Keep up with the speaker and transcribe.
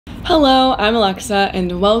Hello, I'm Alexa,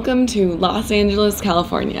 and welcome to Los Angeles,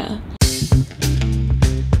 California.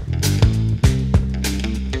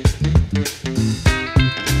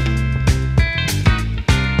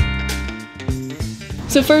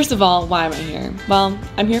 So first of all, why am I here? Well,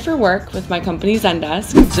 I'm here for work with my company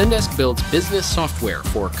Zendesk. Zendesk builds business software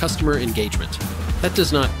for customer engagement. That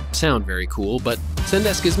does not sound very cool, but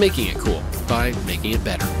Zendesk is making it cool by making it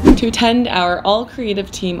better. To attend our all-creative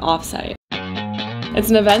team offsite. It's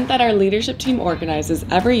an event that our leadership team organizes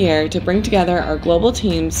every year to bring together our global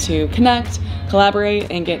teams to connect, collaborate,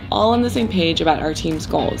 and get all on the same page about our team's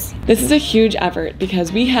goals. This is a huge effort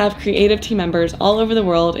because we have creative team members all over the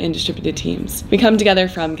world in distributed teams. We come together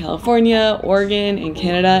from California, Oregon, and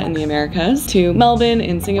Canada in the Americas, to Melbourne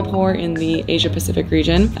and Singapore in the Asia-Pacific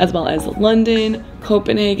region, as well as London,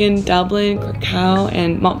 Copenhagen, Dublin, Krakow,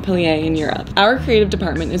 and Montpellier in Europe. Our creative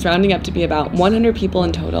department is rounding up to be about 100 people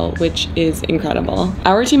in total, which is incredible.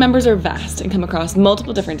 Our team members are vast and come across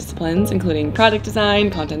multiple different disciplines, including product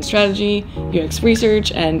design, content strategy, UX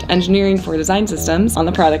research, and engineering for design systems on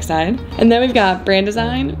the product side. And then we've got brand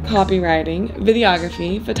design, copywriting,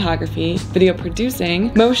 videography, photography, video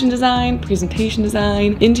producing, motion design, presentation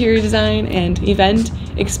design, interior design, and event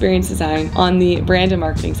experience design on the brand and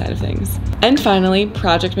marketing side of things. And finally,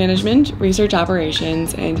 project management, research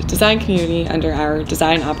operations, and design community under our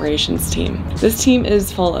design operations team. This team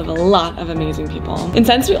is full of a lot of amazing people. And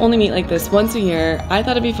since we only meet like this once a year, I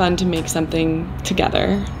thought it'd be fun to make something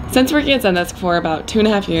together. Since working at Zendesk for about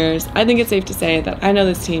 2.5 years, I think it's safe to say that I know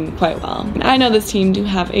this team quite well. And I know this team to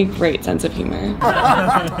have a great sense of humor.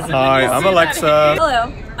 Hi, I'm Alexa.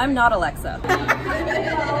 Hello, I'm not Alexa.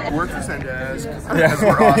 Work for Zendesk. Yes,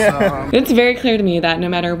 we're awesome. It's very clear to me that no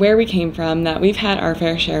matter where we came from, that we've had our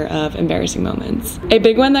fair share of embarrassing moments. A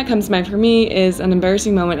big one that comes to mind for me is an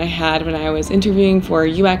embarrassing moment I had when I was interviewing for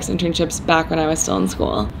UX internships back when I was still in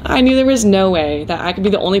school. I knew there was no way that I could be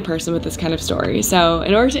the only person with this kind of story, so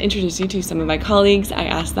in order to introduce you to some of my colleagues, I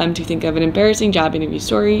asked them to think of an embarrassing job interview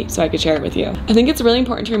story so I could share it with you. I think it's really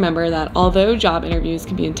important to remember that although job interviews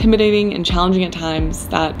can be intimidating and challenging at times,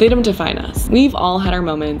 that they don't define us. We've all had our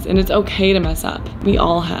moments, and it's okay to mess up. We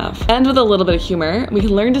all have. And with a little bit of humor, we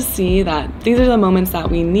can learn to see that these are the moments that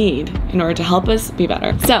we need in order to help us be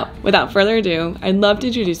better. So, without further ado, I'd love to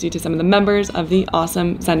introduce you to some of the members of the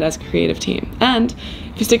awesome Zendesk Creative team. And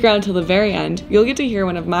if you stick around until the very end, you'll get to hear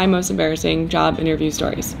one of my most embarrassing job interview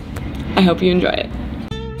stories. I hope you enjoy it.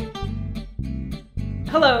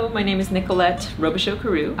 Hello, my name is Nicolette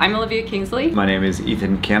Robichaud-Carew. I'm Olivia Kingsley. My name is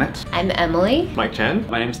Ethan Cannett. I'm Emily. Mike Chen.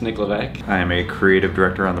 My name is Nick Levesque. I am a creative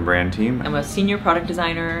director on the brand team. I'm a senior product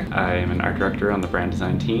designer. I am an art director on the brand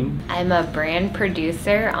design team. I'm a brand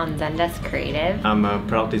producer on Zendesk Creative. I'm a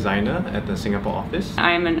product designer at the Singapore office.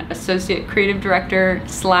 I'm an associate creative director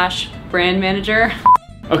 / brand manager.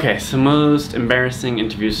 Okay, so most embarrassing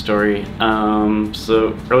interview story.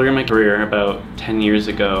 So earlier in my career, about 10 years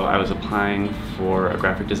ago, I was applying for a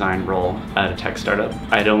graphic design role at a tech startup.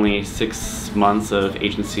 I had only 6 months of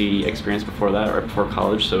agency experience before that, or before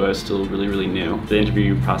college, so I was still really new. The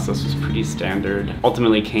interview process was pretty standard.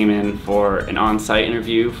 Ultimately came in for an on-site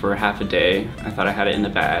interview for half a day. I thought I had it in the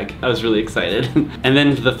bag. I was really excited. And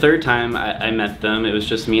then for the third time I met them, it was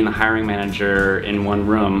just me and the hiring manager in one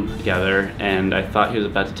room together, and I thought he was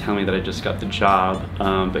about to tell me that I just got the job,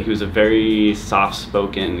 but he was a very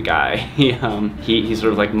soft-spoken guy. He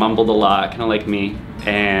sort of like mumbled a lot, kind of like me,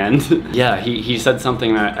 and yeah, he said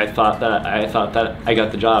something that I thought that I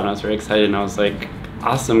got the job, and I was very excited, and I was like,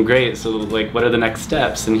 awesome, great, so like what are the next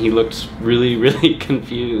steps? And he looked really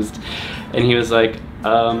confused, and he was like,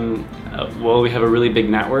 well, we have a really big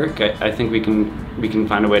network. I think we can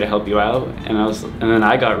find a way to help you out. And then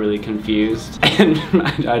I got really confused, and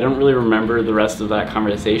I don't really remember the rest of that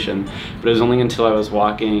conversation, but it was only until I was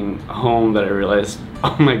walking home that I realized,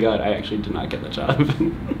 oh my god, I actually did not get the job.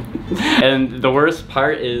 And the worst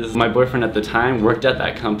part is my boyfriend at the time worked at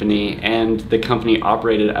that company, and the company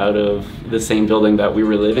operated out of the same building that we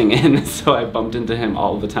were living in, so I bumped into him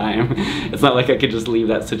all the time. It's not like I could just leave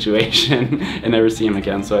that situation and never see him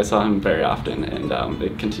again, so I saw him very often, and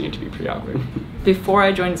it continued to be pretty awkward. Before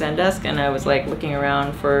I joined Zendesk and I was like looking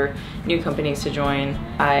around for new companies to join,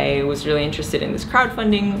 I was really interested in this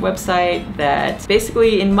crowdfunding website that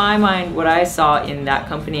basically, in my mind, what I saw in that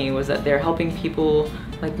company was that they're helping people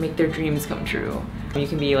like make their dreams come true. You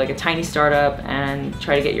can be like a tiny startup and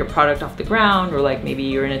try to get your product off the ground, or like maybe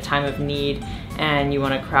you're in a time of need and you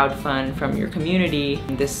want to crowdfund from your community.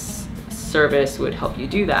 This service would help you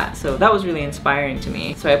do that. So that was really inspiring to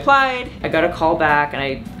me. So I applied, I got a call back, and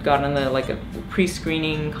I got on a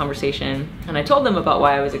pre-screening conversation, and I told them about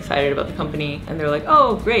why I was excited about the company, and they're like,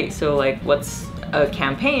 oh great, so like what's a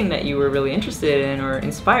campaign that you were really interested in or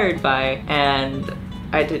inspired by, and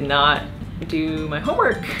I did not do my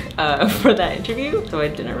homework for that interview. So I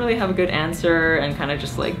didn't really have a good answer and kind of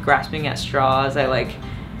just like grasping at straws. I like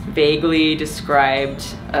vaguely described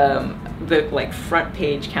the like front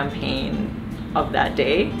page campaign of that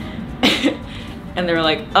day. And they were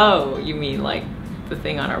like, oh, you mean like the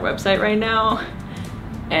thing on our website right now?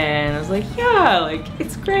 And I was like, yeah, like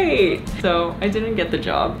it's great. So I didn't get the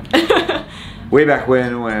job. Way back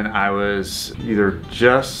when I was either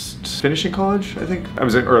just finishing college, I think. I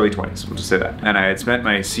was in early 20s, we'll just say that. And I had spent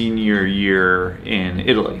my senior year in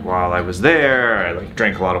Italy. While I was there, I like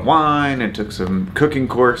drank a lot of wine and took some cooking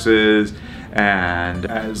courses. And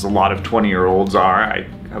as a lot of 20-year-olds are,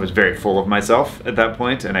 I was very full of myself at that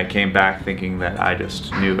point, and I came back thinking that I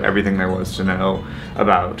just knew everything there was to know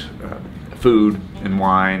about food and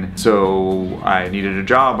wine. So I needed a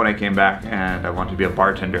job when I came back, and I wanted to be a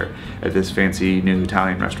bartender at this fancy new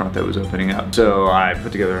Italian restaurant that was opening up. So I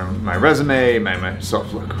put together my resume, made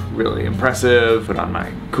myself look really impressive, put on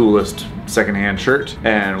my coolest secondhand shirt,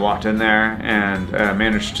 and walked in there and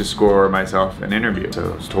managed to score myself an interview.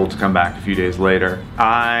 So I was told to come back a few days later.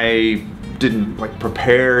 I didn't like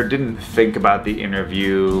prepare, didn't think about the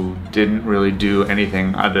interview, didn't really do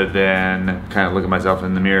anything other than kind of look at myself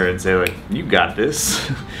in the mirror and say like, you got this,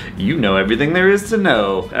 you know everything there is to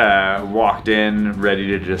know. Walked in ready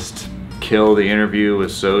to just kill the interview,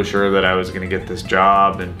 was so sure that I was gonna get this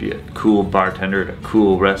job and be a cool bartender at a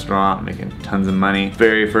cool restaurant making tons of money.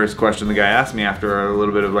 Very first question the guy asked me after a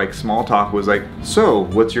little bit of like small talk was like, so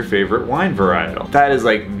what's your favorite wine varietal? That is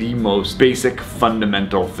like the most basic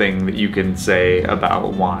fundamental thing that you can say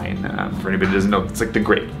about wine. For anybody who doesn't know, it's like the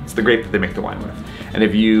grape. It's the grape that they make the wine with. And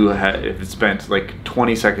if you spent like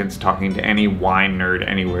 20 seconds talking to any wine nerd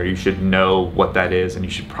anywhere, you should know what that is, and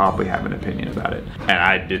you should probably have an opinion about it. And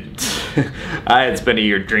I didn't. I had spent a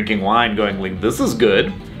year drinking wine going like, this is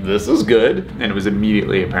good, this is good. And it was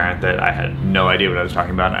immediately apparent that I had no idea what I was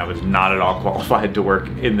talking about, and I was not at all qualified to work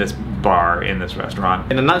in this bar, in this restaurant.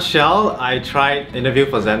 In a nutshell, I tried interview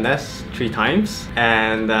for Zendesk 3 times,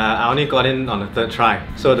 and I only got in on the 3rd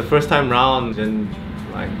try. So the first time round didn't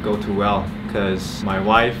like go too well, because my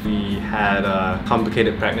wife, we had a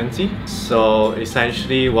complicated pregnancy. So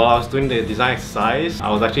essentially, while I was doing the design exercise, I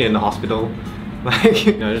was actually in the hospital, like,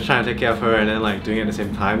 you know, just trying to take care of her and then like doing it at the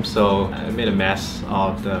same time. So I made a mess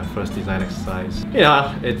of the first design exercise. You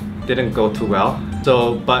know, it didn't go too well.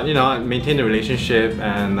 So, but you know, I maintained the relationship,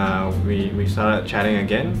 and we started chatting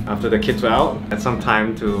again after the kids were out. Had some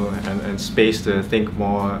time to and space to think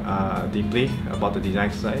more deeply about the design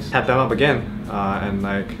exercise. Had them up again. And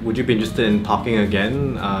like, would you be interested in talking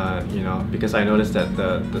again? You know, because I noticed that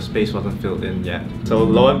the space wasn't filled in yet. So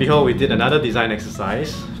lo and behold, we did another design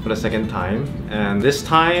exercise for the 2nd time, and this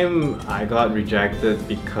time I got rejected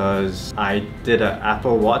because I did an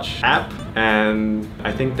Apple Watch app, and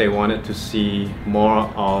I think they wanted to see more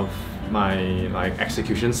of my like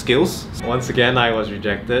execution skills. Once again, I was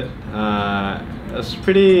rejected. It was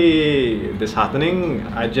pretty disheartening.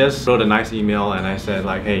 I just wrote a nice email and I said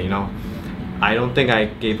like, hey, you know, I don't think I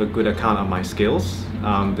gave a good account of my skills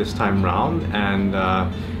this time round, and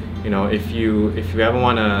you know, if you ever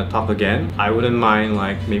want to talk again, I wouldn't mind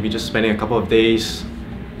like maybe just spending a couple of days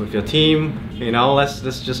with your team. You know, let's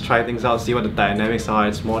just try things out, see what the dynamics are.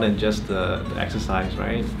 It's more than just the exercise,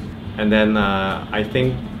 right? And then I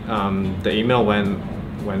think the email went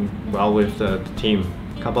well with the team.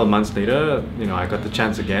 A couple of months later, you know, I got the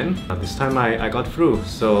chance again. This time I got through,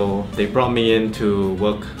 so they brought me in to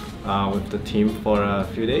work with the team for a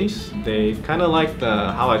few days. They kind of liked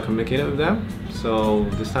how I communicated with them, so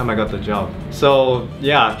this time I got the job. So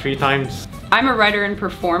yeah, 3 times. I'm a writer and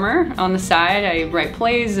performer on the side. I write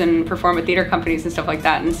plays and perform at theater companies and stuff like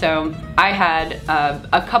that. And so I had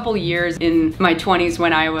a couple years in my 20s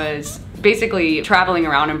when I was basically traveling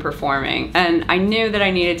around and performing, and I knew that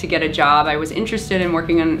I needed to get a job. I was interested in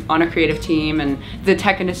working on a creative team, and the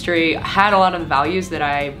tech industry had a lot of the values that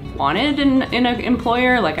I wanted in an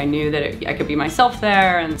employer. Like, I knew that I could be myself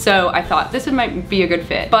there, and so I thought this might be a good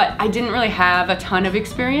fit. But I didn't really have a ton of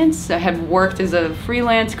experience. I had worked as a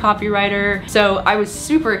freelance copywriter, so I was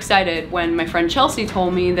super excited when my friend Chelsea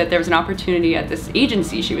told me that there was an opportunity at this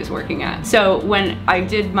agency she was working at. So when I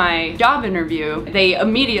did my job interview, they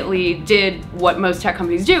immediately did what most tech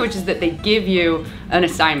companies do, which is that they give you an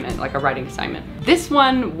assignment, like a writing assignment. This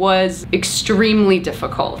one was extremely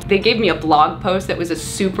difficult. They gave me a blog post that was a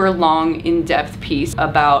super long, in-depth piece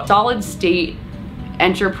about solid state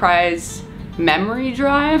enterprise memory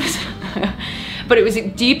drives. But it was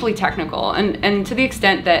deeply technical, and to the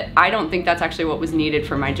extent that I don't think that's actually what was needed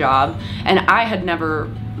for my job. And I had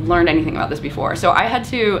never learned anything about this before. So I had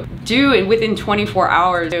to do it within 24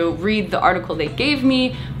 hours to read the article they gave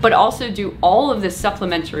me, but also do all of this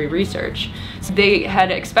supplementary research. So they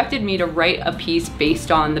had expected me to write a piece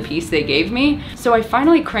based on the piece they gave me. So I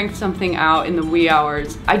finally cranked something out in the wee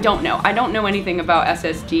hours. I don't know anything about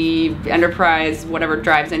SSD, enterprise, whatever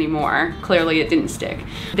drives anymore. Clearly it didn't stick.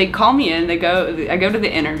 They call me in, I go to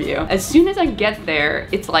the interview. As soon as I get there,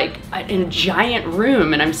 it's like in a giant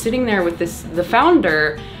room and I'm sitting there with the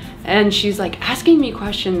founder, and she's like asking me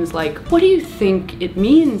questions like, what do you think it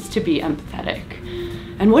means to be empathetic?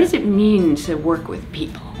 And what does it mean to work with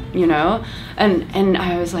people? You know? And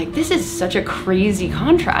I was like, this is such a crazy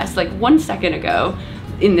contrast. Like 1 second ago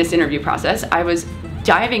in this interview process, I was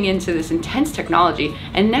diving into this intense technology,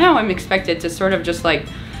 and now I'm expected to sort of just like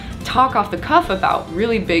talk off the cuff about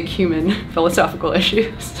really big human philosophical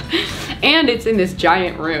issues. And it's in this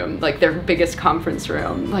giant room, like their biggest conference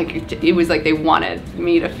room. Like it was like they wanted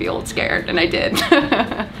me to feel scared, and I did.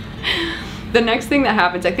 The next thing that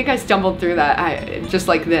happens, I think I stumbled through that just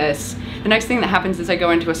like this. The next thing that happens is I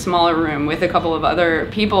go into a smaller room with a couple of other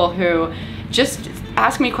people who just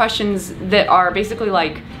ask me questions that are basically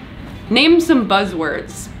like, name some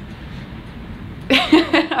buzzwords.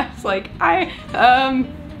 I was like,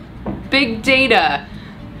 big data,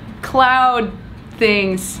 cloud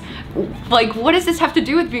things. Like, what does this have to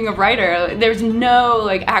do with being a writer? There's no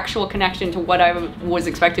like actual connection to what I was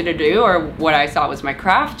expected to do or what I saw was my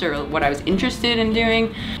craft or what I was interested in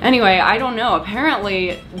doing. Anyway, I don't know.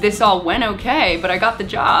 Apparently this all went okay, but I got the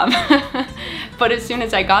job. But as soon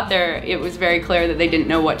as I got there, it was very clear that they didn't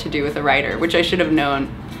know what to do with a writer, which I should have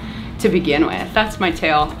known to begin with. That's my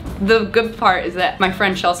tale. The good part is that my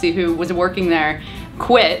friend Chelsea, who was working there,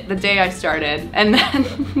 quit the day I started and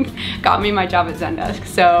then got me my job at Zendesk.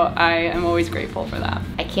 So I am always grateful for that.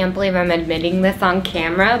 I can't believe I'm admitting this on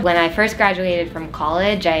camera. When I first graduated from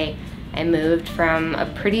college, I moved from a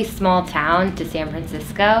pretty small town to San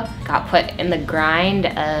Francisco. Got put in the grind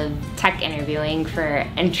of tech interviewing for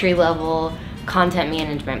entry-level content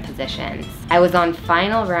management positions. I was on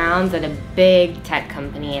final rounds at a big tech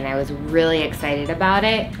company and I was really excited about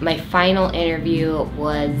it. My final interview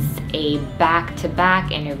was a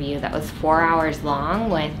back-to-back interview that was 4 hours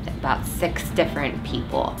long with about 6 different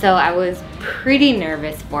people. So I was pretty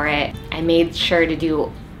nervous for it. I made sure to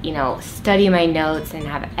do, study my notes and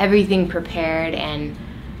have everything prepared, and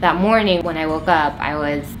that morning when I woke up, I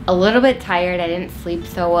was a little bit tired. I didn't sleep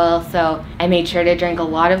so well, so I made sure to drink a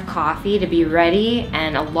lot of coffee to be ready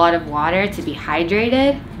and a lot of water to be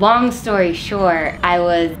hydrated. Long story short, I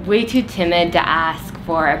was way too timid to ask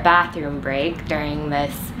for a bathroom break during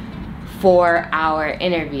this 4-hour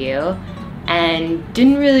interview and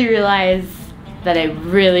didn't really realize that I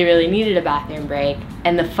really needed a bathroom break.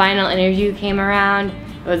 And the final interview came around.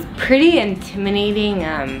 It was pretty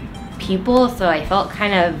intimidating people, so I felt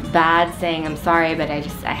kind of bad saying I'm sorry, but I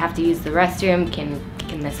have to use the restroom. Can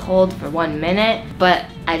this hold for 1 minute? But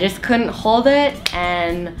I just couldn't hold it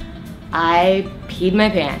and I peed my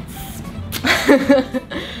pants.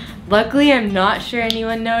 Luckily, I'm not sure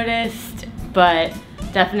anyone noticed, but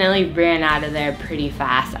definitely ran out of there pretty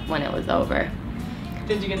fast when it was over.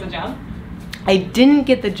 Did you get the job? I didn't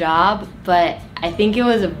get the job, but I think it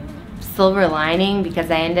was a silver lining because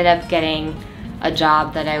I ended up getting a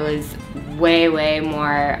job that I was way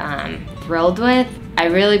more thrilled with. I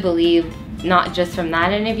really believe, not just from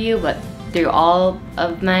that interview, but through all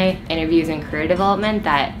of my interviews in career development,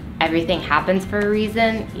 that everything happens for a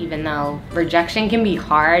reason, even though rejection can be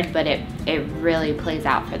hard, but it really plays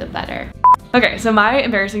out for the better. Okay, so my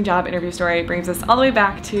embarrassing job interview story brings us all the way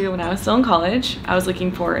back to when I was still in college. I was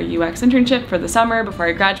looking for a UX internship for the summer before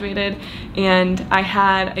I graduated, and I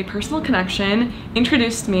had a personal connection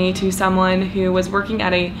introduced me to someone who was working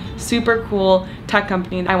at a super cool tech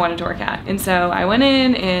company that I wanted to work at. And so I went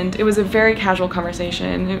in, and it was a very casual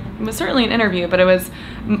conversation. It was certainly an interview, but it was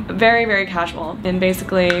very casual. And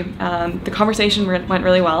basically, the conversation went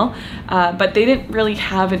really well, but they didn't really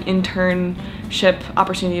have an internship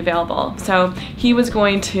opportunity available. So he was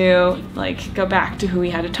going to go back to who he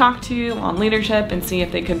had to talk to on leadership and see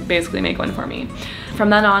if they could basically make one for me. From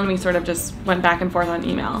then on, we sort of just went back and forth on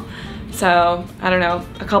email. So, I don't know,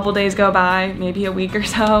 a couple days go by, maybe a week or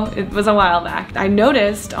so. It was a while back. I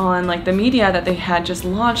noticed on the media that they had just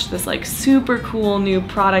launched this super cool new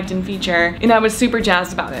product and feature, and I was super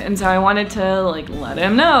jazzed about it. And so I wanted to let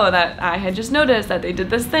him know that I had just noticed that they did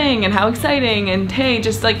this thing and how exciting, and hey,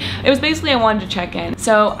 it was basically I wanted to check in.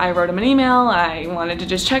 So I wrote him an email. I wanted to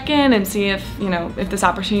just check in and see if, if this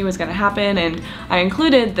opportunity was gonna happen, and I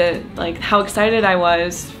included how excited I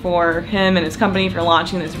was for him and his company for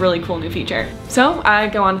launching this really cool new feature. So I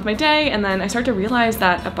go on with my day, and then I start to realize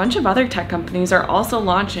that a bunch of other tech companies are also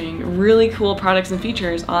launching really cool products and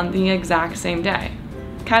features on the exact same day.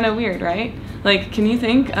 Kind of weird, right? Like, can you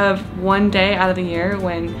think of one day out of the year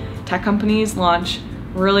when tech companies launch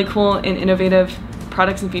really cool and innovative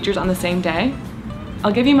products and features on the same day?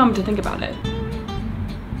 I'll give you a moment to think about it.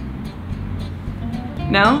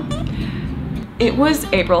 No? It was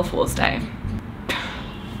April Fool's Day.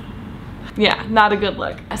 Yeah, not a good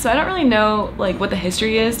look. So I don't really know like what the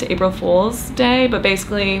history is to April Fool's Day, but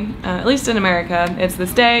basically, at least in America, it's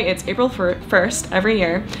this day, it's April 1st every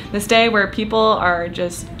year, this day where people are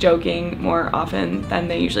just joking more often than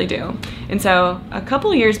they usually do. And so a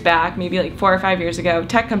couple years back, maybe like 4 or 5 years ago,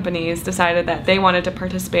 tech companies decided that they wanted to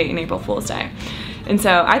participate in April Fool's Day. And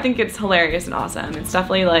so I think it's hilarious and awesome. It's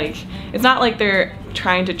definitely like, it's not like they're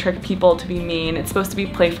trying to trick people to be mean. It's supposed to be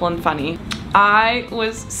playful and funny. I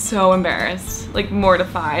was so embarrassed, like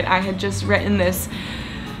mortified. I had just written this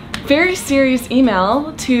very serious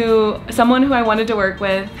email to someone who I wanted to work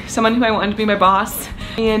with, someone who I wanted to be my boss,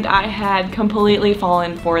 and I had completely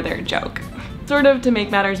fallen for their joke. Sort of to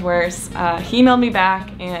make matters worse, he emailed me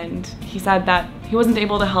back and he said that he wasn't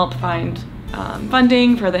able to help find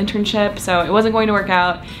funding for the internship, so it wasn't going to work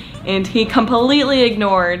out, and he completely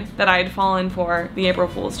ignored that I had fallen for the April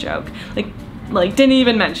Fool's joke. Like didn't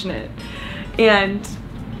even mention it. And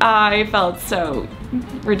I felt so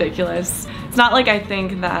ridiculous. It's not like I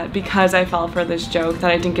think that because I fell for this joke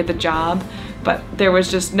that I didn't get the job, but there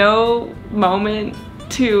was just no moment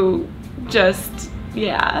to just,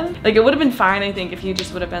 yeah. Like it would have been fine, I think, if he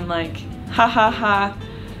just would have been like, ha ha ha,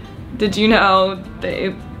 did you know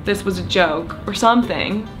that this was a joke or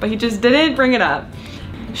something, but he just didn't bring it up.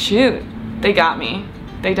 Shoot, they got me.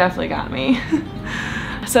 They definitely got me.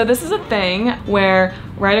 So this is a thing where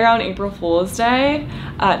right around April Fool's Day,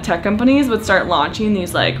 tech companies would start launching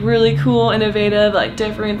these like really cool, innovative, like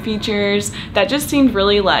different features that just seemed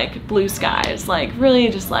really like blue skies, like really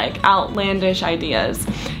just like outlandish ideas.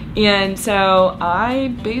 And so I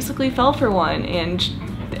basically fell for one, and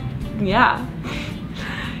yeah.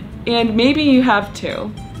 And maybe you have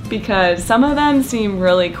too, because some of them seem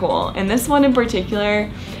really cool, and this one in particular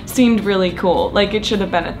seemed really cool, like it should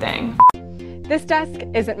have been a thing. This desk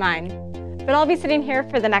isn't mine, but I'll be sitting here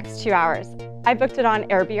for the next 2 hours. I booked it on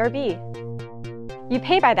Airbnb. You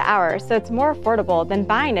pay by the hour, so it's more affordable than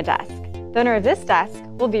buying a desk. The owner of this desk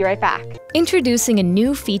will be right back. Introducing a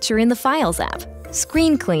new feature in the Files app,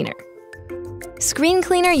 Screen Cleaner. Screen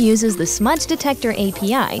Cleaner uses the Smudge Detector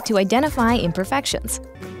API to identify imperfections.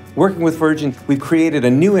 Working with Virgin, we've created a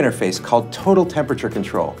new interface called Total Temperature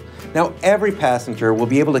Control. Now every passenger will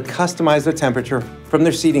be able to customize their temperature from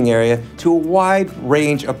their seating area to a wide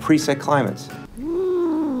range of preset climates.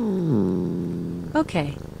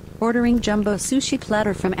 Okay, ordering jumbo sushi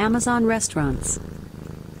platter from Amazon restaurants.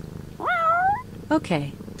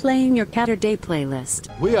 Okay, playing your Catter Day playlist.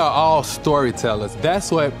 We are all storytellers. That's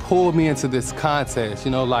what pulled me into this contest,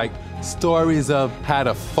 you know, like stories of how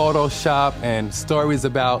to Photoshop and stories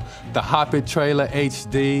about the Hop It Trailer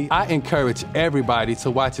HD. I encourage everybody to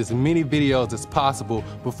watch as many videos as possible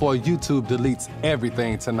before YouTube deletes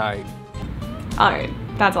everything tonight. Alright,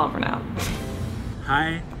 that's all for now.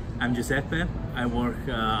 Hi, I'm Giuseppe. I work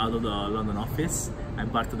out of the London office. I'm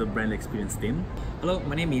part of the brand experience team. Hello,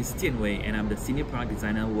 my name is Tian Wei and I'm the senior product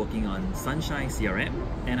designer working on Sunshine CRM,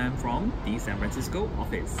 and I'm from the San Francisco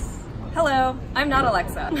office. Hello, I'm not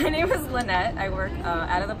Alexa. My name is Lynette. I work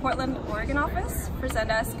out of the Portland, Oregon office for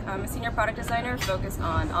Zendesk. I'm a senior product designer focused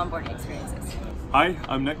on onboarding experiences. Hi,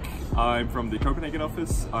 I'm Nick. I'm from the Copenhagen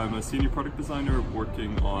office. I'm a senior product designer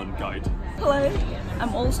working on Guide. Hello,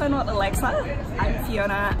 I'm also not Alexa. I'm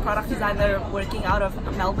Fiona, product designer working out of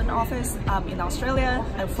Melbourne office in Australia.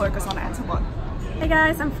 I focus on Antimonde. Hey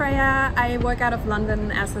guys, I'm Freya. I work out of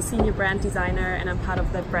London as a senior brand designer and I'm part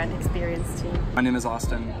of the brand experience team. My name is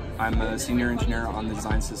Austin. I'm a senior engineer on the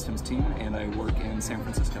design systems team and I work in San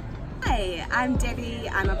Francisco. Hi, I'm Debbie.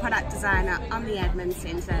 I'm a product designer on the admin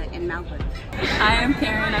center in Melbourne. Hi, I'm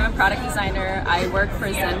Karen. I'm a product designer. I work for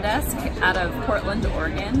Zendesk out of Portland,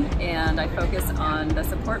 Oregon, and I focus on the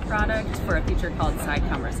support product for a feature called Side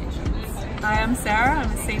Conversations. Hi, I'm Sarah.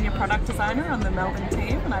 I'm a senior product designer on the Melbourne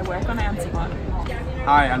team and I work on Antimonde.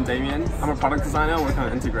 Hi, I'm Damien. I'm a product designer working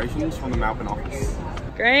on integrations from the Melbourne office.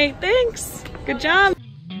 Great, thanks. Good job.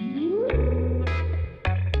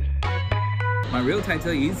 My real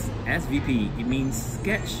title is SVP. It means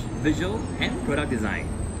Sketch, Visual and Product Design.